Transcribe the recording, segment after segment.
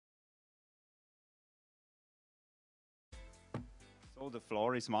So the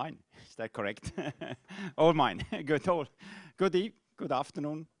floor is mine. Is that correct? All mine. Good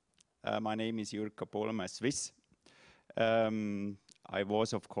afternoon. My name is Jürg Capol. I'm a Swiss. I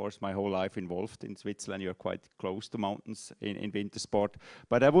was, of course, my whole life involved in Switzerland. You're quite close to mountains in winter sport.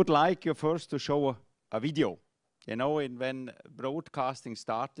 But I would like you first to show a video. You know, when broadcasting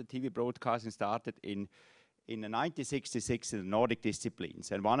started, TV broadcasting started in 1966 in the Nordic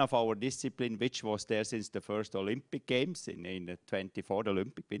disciplines. And one of our disciplines, which was there since the first Olympic Games in the 24, the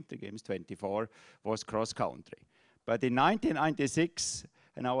Olympic Winter Games 24, was cross country. But in 1996,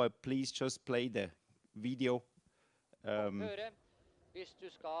 and now I please just play the video.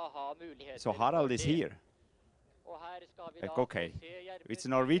 So Harald is here. Okay, it's a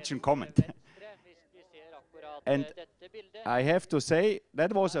Norwegian comment. And I have to say,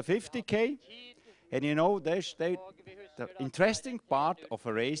 that was a 50K. And you know, the interesting part of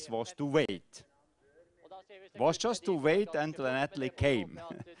a race was to wait. Was just to wait until an athlete came.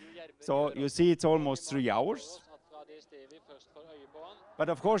 So you see, it's almost 3 hours. But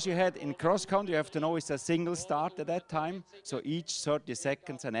of course, you had in cross country, you have to know it's a single start at that time. So each 30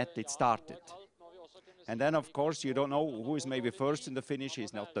 seconds, an athlete started. And then, of course, you don't know who is maybe first in the finish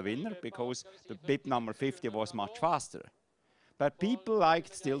is not the winner, because the bib number 50 was much faster. But people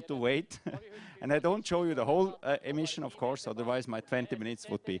liked still to wait. And I don't show you the whole emission, of course, otherwise my 20 minutes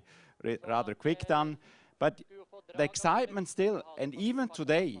would be rather quick done. But the excitement still, and even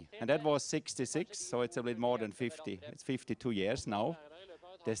today, and that was 66, so it's a bit more than 50, it's 52 years now,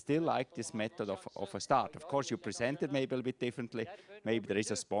 they still like this method of a start. Of course, you present it maybe a little bit differently. Maybe there is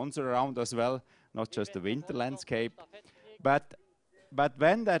a sponsor around as well, not just the winter landscape. But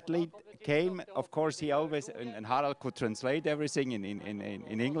when that lead came, of course, he always, and Harald could translate everything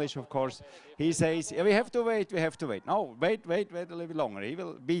in English, of course. He says, yeah, we have to wait, we have to wait. No, wait a little bit longer. He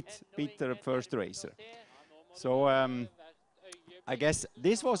will beat the first racer. So I guess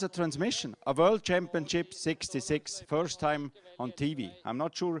this was a transmission, a World Championship 66, first time on TV. I'm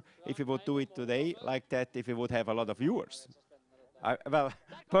not sure if we would do it today like that, if we would have a lot of viewers. Well,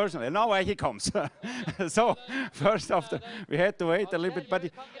 personally, now he comes. So, first after, we had to wait a little bit, but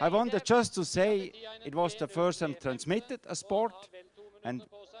I wanted just to say it was the first time transmitted a sport, and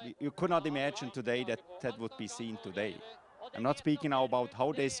you could not imagine today that would be seen today. I'm not speaking now about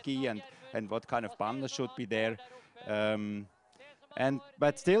how they ski and what kind of banners should be there.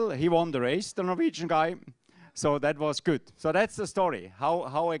 But still, he won the race, the Norwegian guy, so that was good. So that's the story,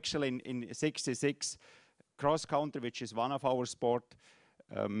 how actually in 66, cross country, which is one of our sport,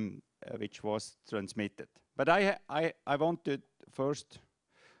 which was transmitted. But I wanted first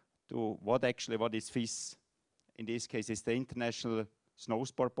to what is FIS. In this case, it's the international snow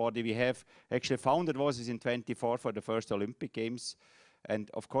sport body. We have actually founded was in 24 for the first Olympic Games.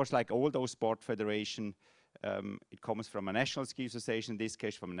 And of course, like all those sport federation, it comes from a national ski association, in this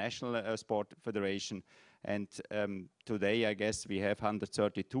case from a national sport federation. And today, I guess, we have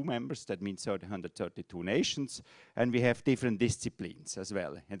 132 members. That means 132 nations. And we have different disciplines as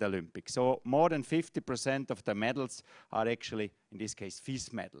well in the Olympics. So more than 50% of the medals are actually, in this case,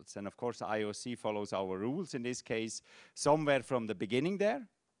 FIS medals. And of course, IOC follows our rules in this case. Some were from the beginning there,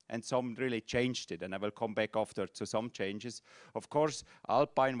 and some really changed it, and I will come back after to some changes. Of course,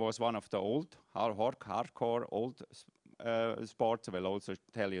 Alpine was one of the old, hardcore old sports. I will also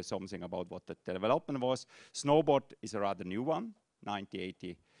tell you something about what the development was. Snowboard is a rather new one,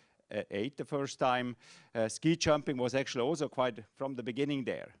 1988 the first time. Ski jumping was actually also quite from the beginning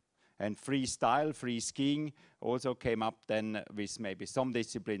there. And freestyle, free skiing also came up then with maybe some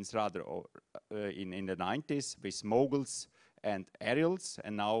disciplines rather in the 90s with moguls and aerials,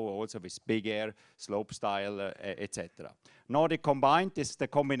 and now also with big air, slopestyle, etc. Nordic combined is the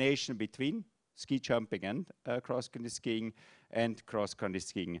combination between ski jumping and cross-country skiing and cross-country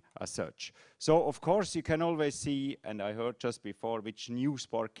skiing as such. So of course you can always see, and I heard just before, which new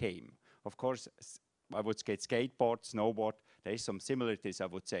sport came. Of course, I would say skateboard, snowboard, there is some similarities, I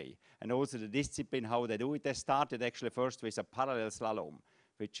would say. And also the discipline, how they do it. They started actually first with a parallel slalom,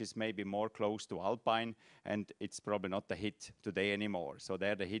 which is maybe more close to Alpine, and it's probably not the hit today anymore. So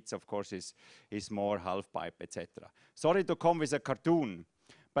there the hits, of course, is more half-pipe, etc. Sorry to come with a cartoon,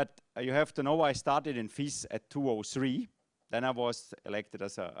 but you have to know I started in FIS at 2003. Then I was elected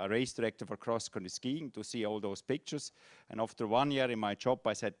as a race director for cross-country skiing to see all those pictures. And after 1 year in my job,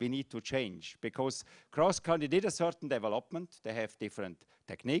 I said, we need to change, because cross-country did a certain development. They have different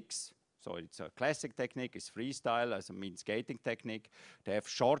techniques. So it's a classic technique, it's freestyle, as a mean skating technique. They have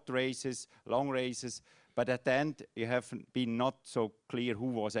short races, long races, but at the end, you have been not so clear who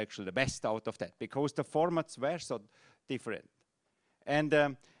was actually the best out of that, because the formats were so different. And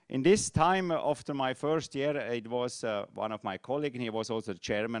In this time, after my first year, it was one of my colleagues, and he was also the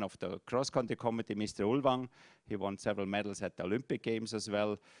chairman of the cross-country committee, Mr. Ulwang. He won several medals at the Olympic Games as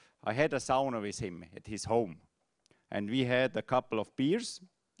well. I had a sauna with him at his home. And we had a couple of beers,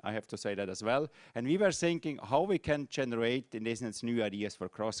 I have to say that as well. And we were thinking how we can generate, in essence, new ideas for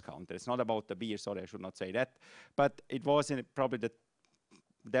cross-country. It's not about the beer, sorry, I should not say that. But it was probably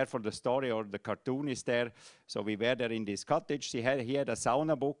therefore the story or the cartoon is there. So we were there in this cottage. He had a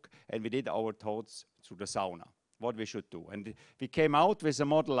sauna book, and we did our thoughts through the sauna, what we should do. And we came out with a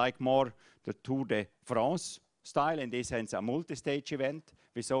model like more the Tour de France style, in this sense a multi-stage event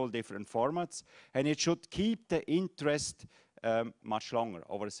with all different formats. And it should keep the interest much longer,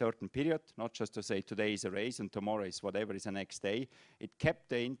 over a certain period, not just to say today is a race and tomorrow is whatever is the next day. It kept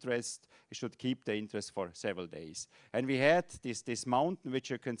the interest, it should keep the interest for several days. And we had this mountain,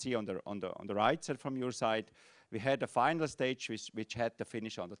 which you can see on the right side from your side. We had a final stage which had to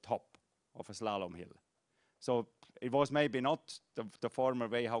finish on the top of a slalom hill. So it was maybe not the former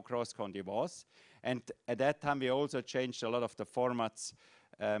way how cross-country was. And at that time, we also changed a lot of the formats.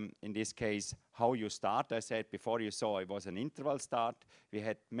 In this case, how you start. I said before, you saw it was an interval start. We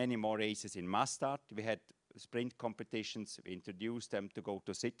had many more races in mass start. We had sprint competitions. We introduced them to go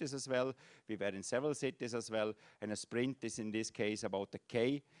to cities as well. We were in several cities as well. And a sprint is in this case about a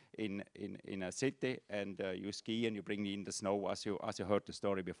K in a city, and you ski and you bring in the snow, as you heard the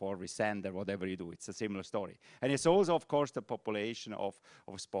story before, with sand or whatever you do. It's a similar story. And it's also, of course, the population of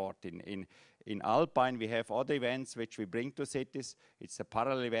sport. In Alpine, we have other events which we bring to cities. It's a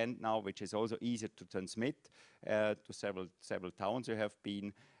parallel event now, which is also easier to transmit to several towns you have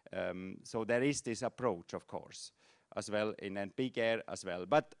been. So there is this approach, of course, as well, in big air as well.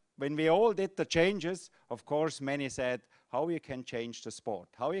 But when we all did the changes, of course, many said, how you can change the sport,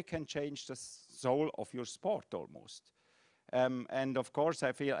 how you can change the soul of your sport almost. And of course,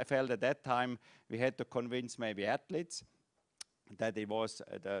 I felt at that time we had to convince maybe athletes that it was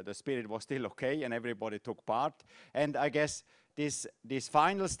the spirit was still okay and everybody took part. And I guess this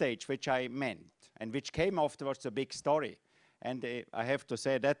final stage, which I meant, and which came afterwards, a big story. And I have to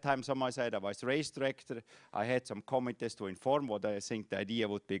say, at that time, someone said I was race director. I had some committees to inform what I think the idea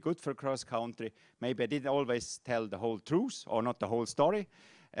would be good for cross-country. Maybe I didn't always tell the whole truth, or not the whole story.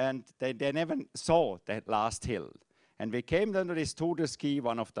 And they never saw that last hill. And we came down to this Tour de Ski,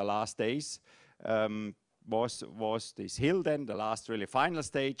 one of the last days. Was this hill then, the last really final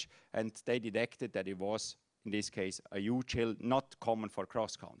stage, and they detected that it was, in this case, a huge hill, not common for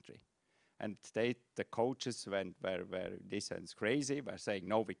cross-country. And the coaches were this sounds crazy, were saying,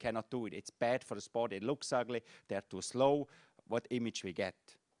 no, we cannot do it. It's bad for the sport. It looks ugly. They're too slow. What image we get?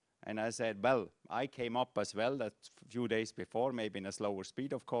 And I said, well, I came up as well that few days before, maybe in a slower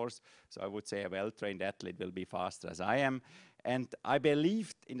speed, of course. So I would say a well-trained athlete will be faster as I am. And I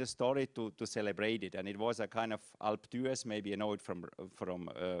believed in the story to celebrate it. And it was a kind of Alpe d'Huez, maybe you know it from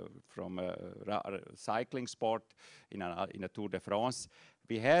cycling sport in a Tour de France.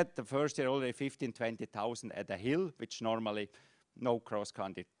 We had the first year already 15,000, 20,000 at a hill, which normally no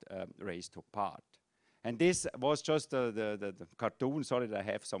cross-country race took part. And this was just the cartoon. Sorry that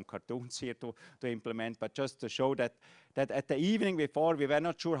I have some cartoons here to implement, but just to show that at the evening before, we were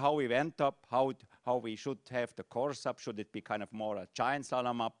not sure how we went up, how we should have the course up. Should it be kind of more a giant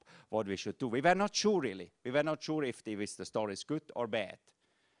slalom up, what we should do. We were not sure, really. We were not sure if the story is good or bad.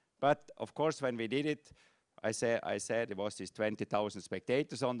 But, of course, when we did it, I said it was these 20,000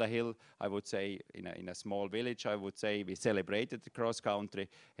 spectators on the hill. I would say in a small village, I would say we celebrated the cross country,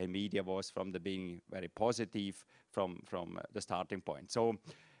 and media was from the beginning very positive from the starting point. So,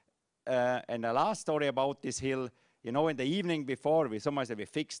 and the last story about this hill, you know, in the evening before, we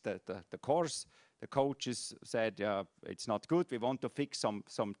fixed the course. The coaches said, it's not good. We want to fix some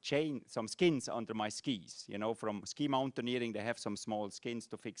skins under my skis. You know, from ski mountaineering, they have some small skins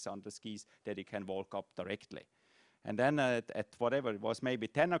to fix on the skis that you can walk up directly. And then at whatever, it was maybe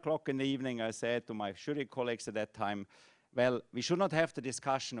 10 o'clock in the evening, I said to my jury colleagues at that time, well, we should not have the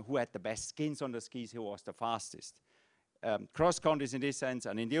discussion who had the best skins on the skis, who was the fastest. Cross-country is in this sense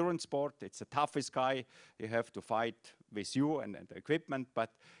an endurance sport. It's the toughest guy. You have to fight with you and the equipment,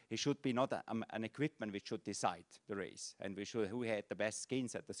 but it should be not an equipment which should decide the race, and who had the best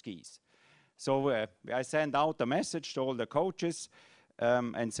skins at the skis. So I sent out a message to all the coaches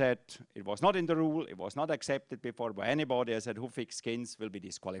and said it was not in the rule, it was not accepted before by anybody. I said who fixed skins will be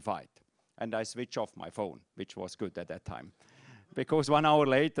disqualified. And I switched off my phone, which was good at that time. Because 1 hour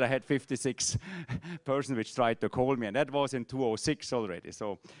later, I had 56 persons which tried to call me, and that was in 2006 already.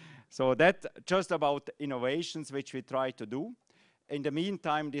 So that just about innovations which we try to do. In the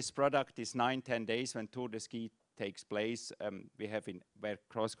meantime, this product is 9-10 days when Tour de Ski takes place. We have where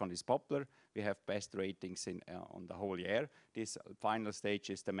cross country is popular, we have best ratings on the whole year. This final stage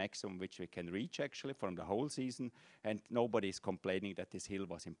is the maximum which we can reach actually from the whole season, and nobody is complaining that this hill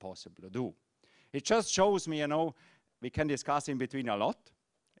was impossible to do. It just shows me, you know, we can discuss in between a lot.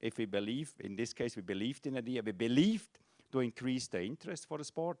 If we believe, in this case, we believed in the idea, we believed to increase the interest for the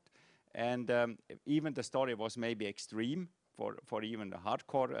sport, and even the story was maybe extreme for even the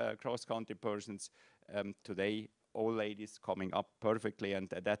hardcore cross-country persons. Today, all ladies coming up perfectly,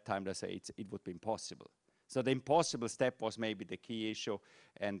 and at that time they say it would be impossible. So the impossible step was maybe the key issue,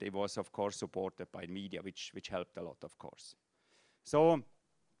 and it was of course supported by media, which helped a lot, of course. So,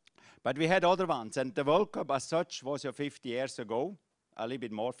 but we had other ones, and the World Cup as such was 50 years ago, a little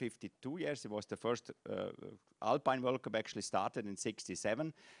bit more, 52 years. It was the first Alpine World Cup actually started in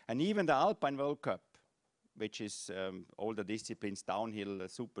 67, and even the Alpine World Cup, which is all the disciplines, downhill,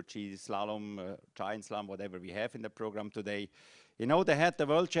 super G, slalom, giant slalom, whatever we have in the program today. You know, they had the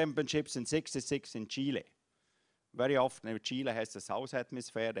World Championships in 66 in Chile. Very often, Chile has the South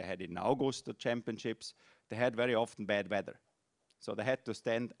Hemisphere. They had in August the championships. They had very often bad weather. So they had to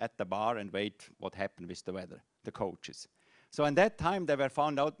stand at the bar and wait what happened with the weather, the coaches. So in that time, they were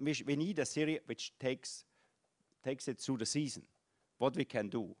found out we need a series which takes it through the season, what we can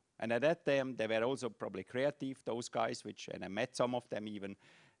do. And at that time, they were also probably creative, those guys, and I met some of them even.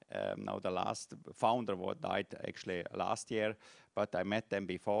 Now the last founder died actually last year, but I met them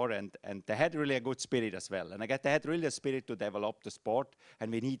before, and they had really a good spirit as well. And I guess they had really a spirit to develop the sport,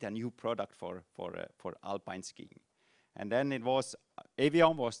 and we need a new product for alpine skiing. And then it was,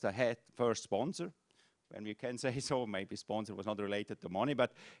 Evian was the first sponsor, and we can say so, maybe sponsor was not related to money,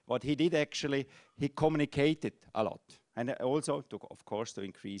 but what he did actually, he communicated a lot. And also, of course, to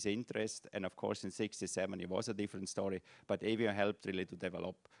increase interest. And of course, in 67, it was a different story. But Evian helped really to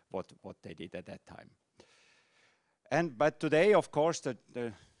develop what they did at that time. But today, of course,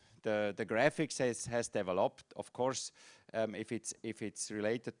 the graphics has developed. Of course, if it's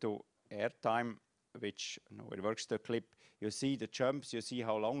related to airtime, which it works the clip, you see the jumps, you see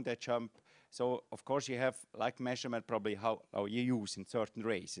how long they jump. So of course you have like measurement probably how you use in certain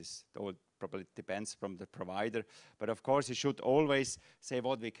races. It probably depends from the provider, but of course you should always say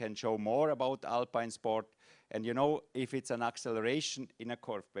what we can show more about alpine sport. And you know, if it's an acceleration in a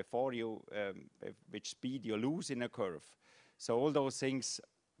curve before you, which speed you lose in a curve. So all those things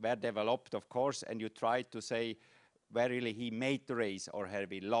were developed, of course, and you try to say where really he made the race or have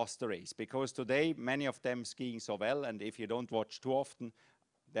he lost the race. Because today many of them skiing so well, and if you don't watch too often,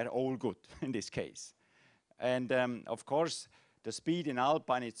 they're all good in this case. And of course, the speed in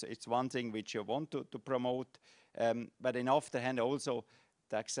Alpine, it's one thing which you want to promote, but on the other hand also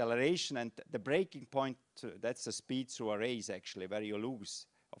the acceleration and the breaking point, that's the speed through a race actually, where you lose.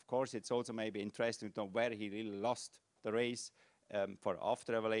 Of course, it's also maybe interesting to know where he really lost the race. For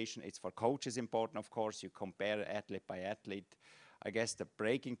after evaluation, it's for coaches important, of course. You compare athlete by athlete. I guess the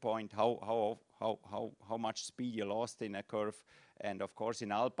breaking point, how much speed you lost in a curve. And of course,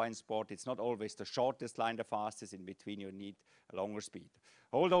 in alpine sport, it's not always the shortest line, the fastest. In between, you need a longer speed.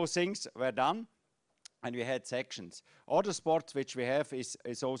 All those things were done, and we had sections. Other sports which we have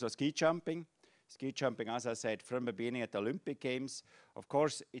is also ski jumping. Ski jumping, as I said, from the beginning at the Olympic Games. Of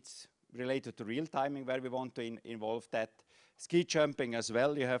course, it's related to real timing where we want to involve that. Ski jumping as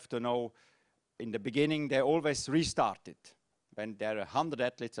well, you have to know, in the beginning, they always restarted when there are 100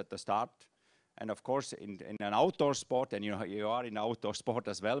 athletes at the start. And of course, in an outdoor sport, and you are in outdoor sport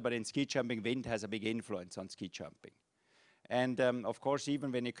as well, but in ski jumping, wind has a big influence on ski jumping. And of course,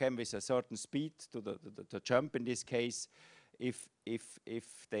 even when you come with a certain speed to jump in this case, if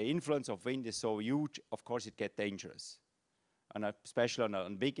the influence of wind is so huge, of course, it gets dangerous. And especially on a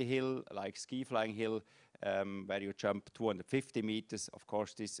bigger hill, like ski flying hill, where you jump 250 meters, of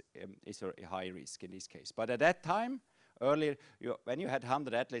course, this is a high risk in this case. But at that time, earlier, when you had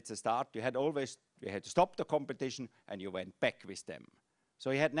 100 athletes to start, you had to stop the competition and you went back with them.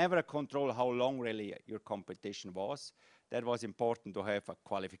 So you had never a control how long really your competition was. That was important to have a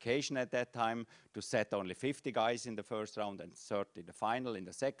qualification at that time, to set only 50 guys in the first round and 30 in the final in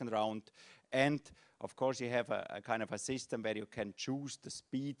the second round. And of course, you have a kind of a system where you can choose the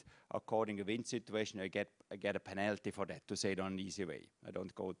speed according to the wind situation. You get a penalty for that, to say it on an easy way. I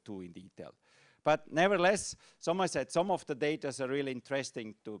don't go too in detail. But nevertheless, someone said some of the data are really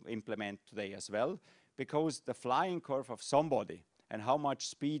interesting to implement today as well, because the flying curve of somebody and how much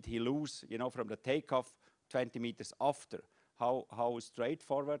speed he loses, you know, from the takeoff 20 meters after, how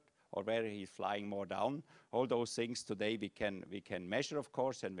straightforward or where he's flying more down, all those things today we can measure, of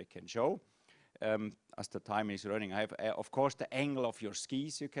course, and we can show. as the time is running, I have, of course, the angle of your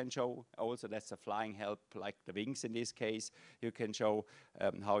skis you can show. Also, that's a flying help, like the wings in this case. You can show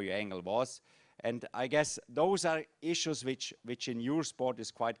how your angle was. And I guess those are issues which in your sport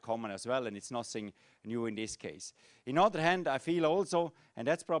is quite common as well, and it's nothing new in this case. On the other hand, I feel also, and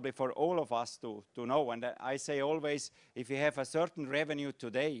that's probably for all of us to know, and I say always, if you have a certain revenue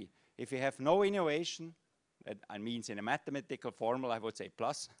today, if you have no innovation, that means in a mathematical formula, I would say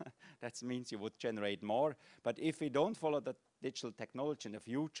plus. That means you would generate more. But if we don't follow the digital technology in the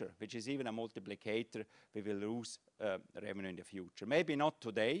future, which is even a multiplicator, we will lose revenue in the future. Maybe not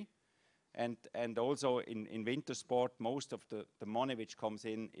today. And also in winter sport, most of the money which comes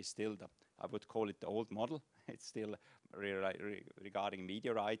in is still I would call it the old model. It's still regarding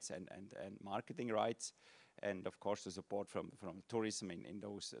media rights and marketing rights, and of course the support from tourism in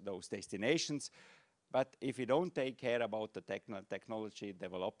those destinations. But if we don't take care about the technology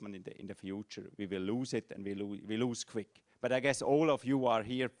development in the future, we will lose it, and we lose quick. But I guess all of you are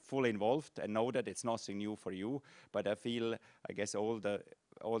here fully involved and know that it's nothing new for you. But I feel, I guess all the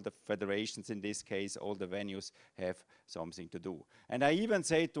federations in this case, all the venues have something to do. And I even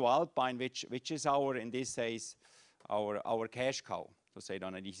say to Alpine, which is in this case, our cash cow, to say it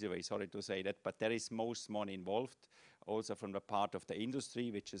on an easy way, sorry to say that, but there is most money involved. Also from the part of the industry,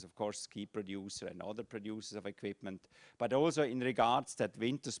 which is of course ski producer and other producers of equipment, but also in regards that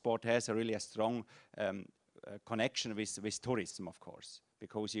winter sport has a strong connection with tourism, of course,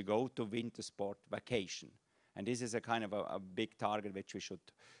 because you go to winter sport vacation. And this is a kind of a big target which we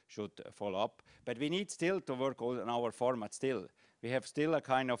should follow up. But we need still to work on our format still. We have still a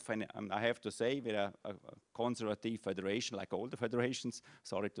kind of, I have to say, we're a conservative federation, like all the federations.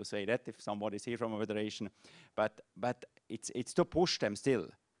 Sorry to say that if somebody's here from a federation. But it's to push them still.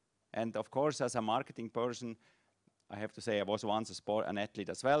 And of course, as a marketing person, I have to say I was once an athlete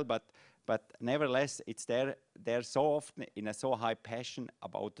as well, but nevertheless, it's they're so often in a so high passion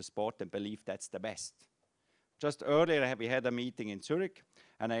about the sport and believe that's the best. Just earlier, we had a meeting in Zurich,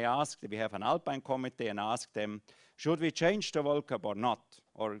 and I asked, we have an Alpine committee, and asked them, should we change the World Cup or not?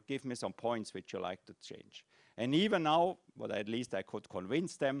 Or give me some points which you like to change. And even now, but at least I could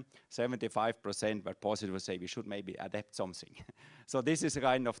convince them, 75% were positive to say we should maybe adapt something. So this is a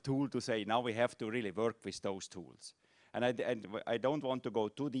kind of tool to say, now we have to really work with those tools. And I don't want to go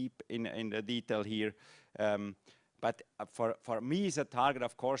too deep in the detail here, but for me as a target,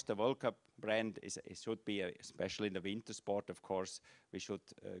 of course, the World Cup brand should be, especially in the winter sport, of course, we should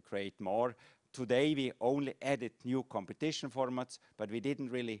create more. Today, we only added new competition formats, but we didn't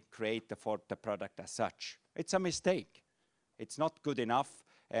really create the product as such. It's a mistake. It's not good enough,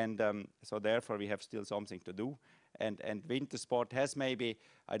 and so therefore we have still something to do. And winter sport has maybe,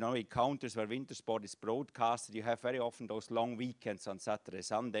 I know in countries where winter sport is broadcasted, you have very often those long weekends on Saturday,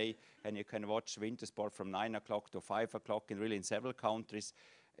 Sunday, and you can watch winter sport from 9 o'clock to 5 o'clock in several countries.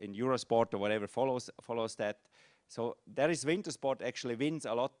 In Eurosport or whatever follows that. So there is winter sport actually wins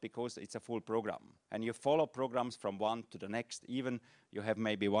a lot because it's a full program. And you follow programs from one to the next. Even you have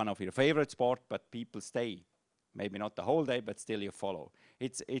maybe one of your favorite sport, but people stay. Maybe not the whole day, but still you follow.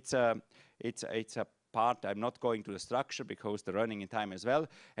 It's a part, I'm not going to the structure because the running in time as well.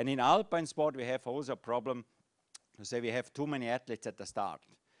 And in Alpine sport, we have also a problem to say we have too many athletes at the start.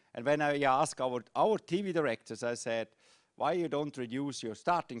 And when I ask our TV directors, I said, why you don't reduce your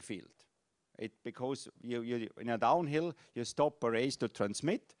starting field? Because you in a downhill, you stop a race to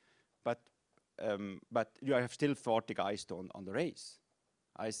transmit, but you have still 40 guys on the race.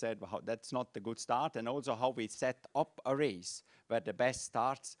 I said, well, that's not a good start. And also how we set up a race where the best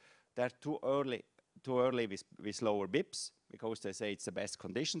starts, they're too early with lower bips, because they say it's the best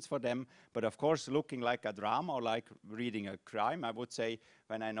conditions for them. But of course, looking like a drama or like reading a crime, I would say,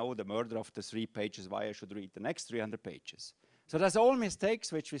 when I know the murder of the 3 pages, why I should read the next 300 pages. So there's all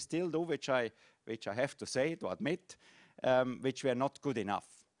mistakes which we still do, which I have to say, to admit, which were not good enough.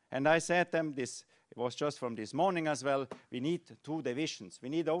 And I said them this, it was just from this morning as well, we need 2 divisions. We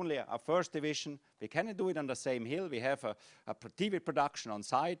need only a first division. We cannot do it on the same hill. We have a TV production on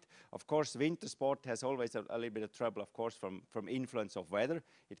site. Of course, winter sport has always a little bit of trouble, of course, from influence of weather.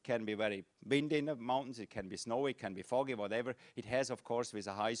 It can be very windy in the mountains. It can be snowy. It can be foggy, whatever. It has, of course, with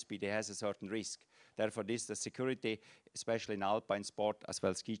a high speed, it has a certain risk. Therefore, the security, especially in alpine sport, as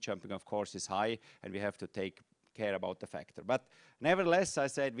well as ski jumping, of course, is high, and we have to take care about the factor. But nevertheless, I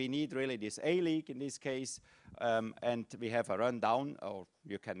said we need really this A-League in this case, and we have a rundown, or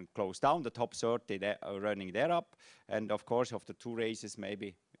you can close down the top 30 running there up, and of course, of the 2 races,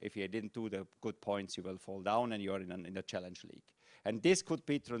 maybe if you didn't do the good points, you will fall down and you're in the Challenge League. And this could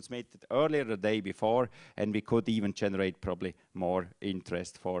be transmitted earlier the day before, and we could even generate probably more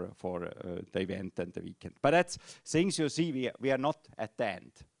interest for the event and the weekend. But that's things you see, we are not at the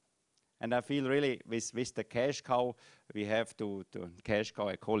end. And I feel really with the cash cow, we have to cash cow,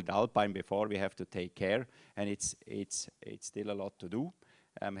 I called Alpine before, we have to take care, and it's still a lot to do.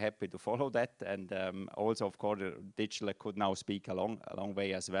 I'm happy to follow that, and also of course digital could now speak a long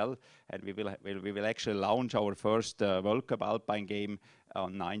way as well, and we will actually launch our first World Cup Alpine game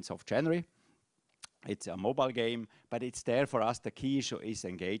on 9th of January. It's a mobile game, but it's there for us. The key issue is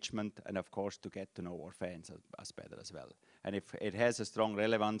engagement, and of course to get to know our fans as better as well. And if it has a strong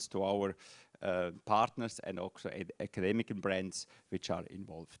relevance to our partners and also academic brands which are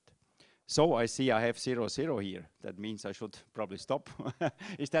involved. So I see I have 0-0 here. That means I should probably stop.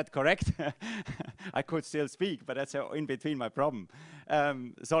 Is that correct? I could still speak, but that's in between my problem.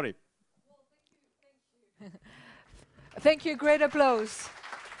 Sorry. Well, thank you. Thank you, great applause.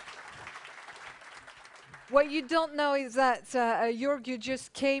 What you don't know is that Jürg, you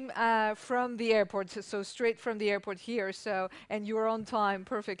just came from the airport, so straight from the airport here, and you were on time,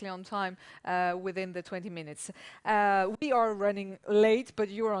 perfectly on time, within the 20 minutes. We are running late, but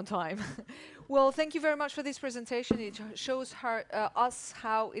you are on time. Well, thank you very much for this presentation. It shows us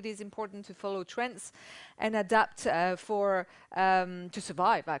how it is important to follow trends and adapt to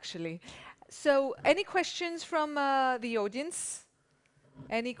survive, actually. So, any questions from the audience?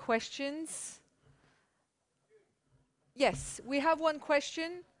 Any questions? Yes, we have one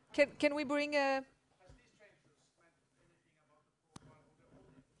question. Can we bring a... Has these changes meant anything about the profile of the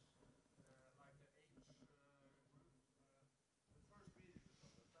audience? Like the age group? The first meeting that was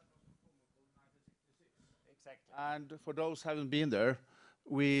in Commonwealth in 1966. Exactly. And for those who haven't been there,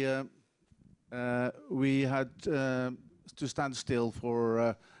 we had to stand still for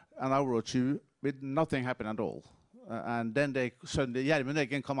an hour or two with nothing happening at all. And then they suddenly, when they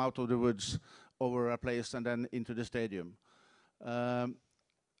can come out of the woods over a place and then into the stadium.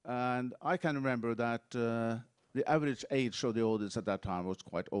 And I can remember that the average age of the audience at that time was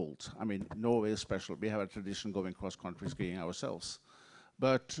quite old. I mean, Norway is special. We have a tradition going cross-country skiing ourselves.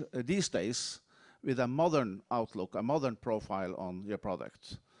 But these days, with a modern outlook, a modern profile on your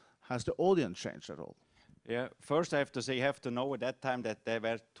product, has the audience changed at all? Yeah, first I have to say, you have to know at that time that there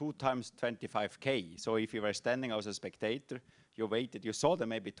were 2 times 25K. So if you were standing as a spectator, you waited, you saw them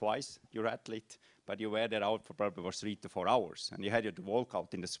maybe twice, your athlete, but you were there out for probably 3 to 4 hours, and you had to walk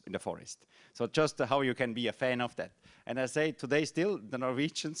out in the forest. So just how you can be a fan of that. And I say today still, the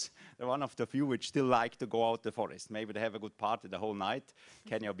Norwegians, they're one of the few which still like to go out the forest. Maybe they have a good party the whole night.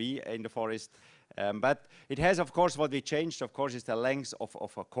 Can you be in the forest? But it has, of course, what we changed, of course, is the length of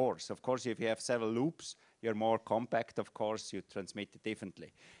a course. Of course, if you have several loops, you're more compact, of course, you transmit it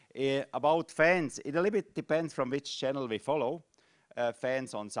differently. About fans, it a little bit depends from which channel we follow.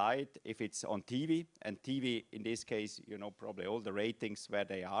 Fans on site, if it's on TV, and TV in this case, you know, probably all the ratings where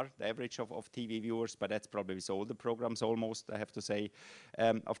they are, the average of TV viewers, but that's probably with all the programs almost, I have to say.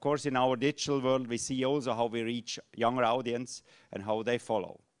 Of course, in our digital world, we see also how we reach younger audience and how they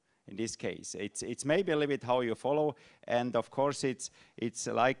follow. In this case, it's maybe a little bit how you follow, and of course it's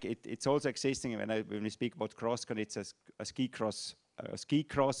also existing when we speak about cross country. It's a ski cross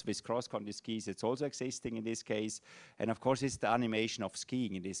with cross-country skis. It's also existing in this case, and of course it's the animation of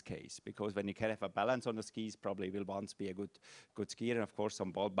skiing in this case, because when you can have a balance on the skis, probably will once be a good skier, and of course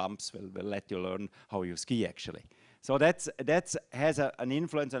some ball bumps will let you learn how you ski actually. So that has an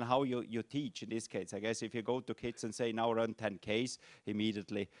influence on how you teach in this case. I guess if you go to kids and say now run 10 Ks,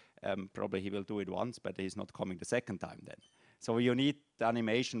 immediately probably he will do it once, but he's not coming the second time then. So you need the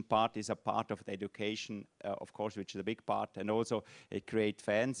animation part is a part of the education, of course, which is a big part, and also it creates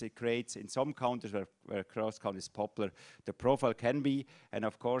fans. It creates in some countries where cross-country is popular, the profile can be, and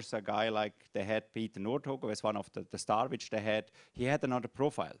of course a guy like they had Peter Nordhoger was one of the star which they had. He had another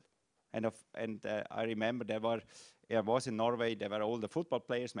profile. And I remember I was in Norway, there were all the football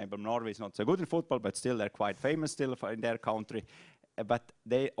players. Maybe Norway is not so good in football, but still they're quite famous still in their country. But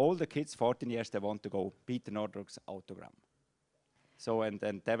all the kids, 14 years, they want to go Peter Nordhoger's autogram. So, and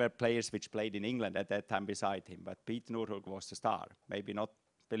there were players which played in England at that time beside him, but Peter Nordhoger was the star. Maybe not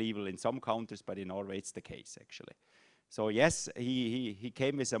believable in some countries, but in Norway it's the case actually. So yes, he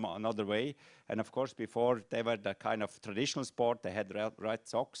came with another way, and of course before they were the kind of traditional sport, they had red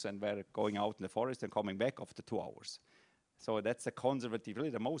socks and were going out in the forest and coming back after 2 hours. So that's a conservative, really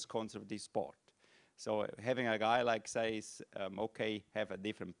the most conservative sport. So having a guy like says, okay, have a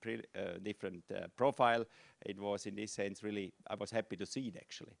different profile, it was in this sense really, I was happy to see it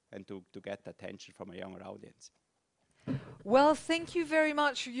actually, and to get attention from a younger audience. Well, thank you very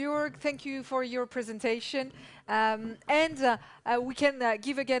much, Jürg. Thank you for your presentation. We can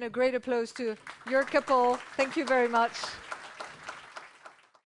give again a great applause to Jürg Capol. Thank you very much.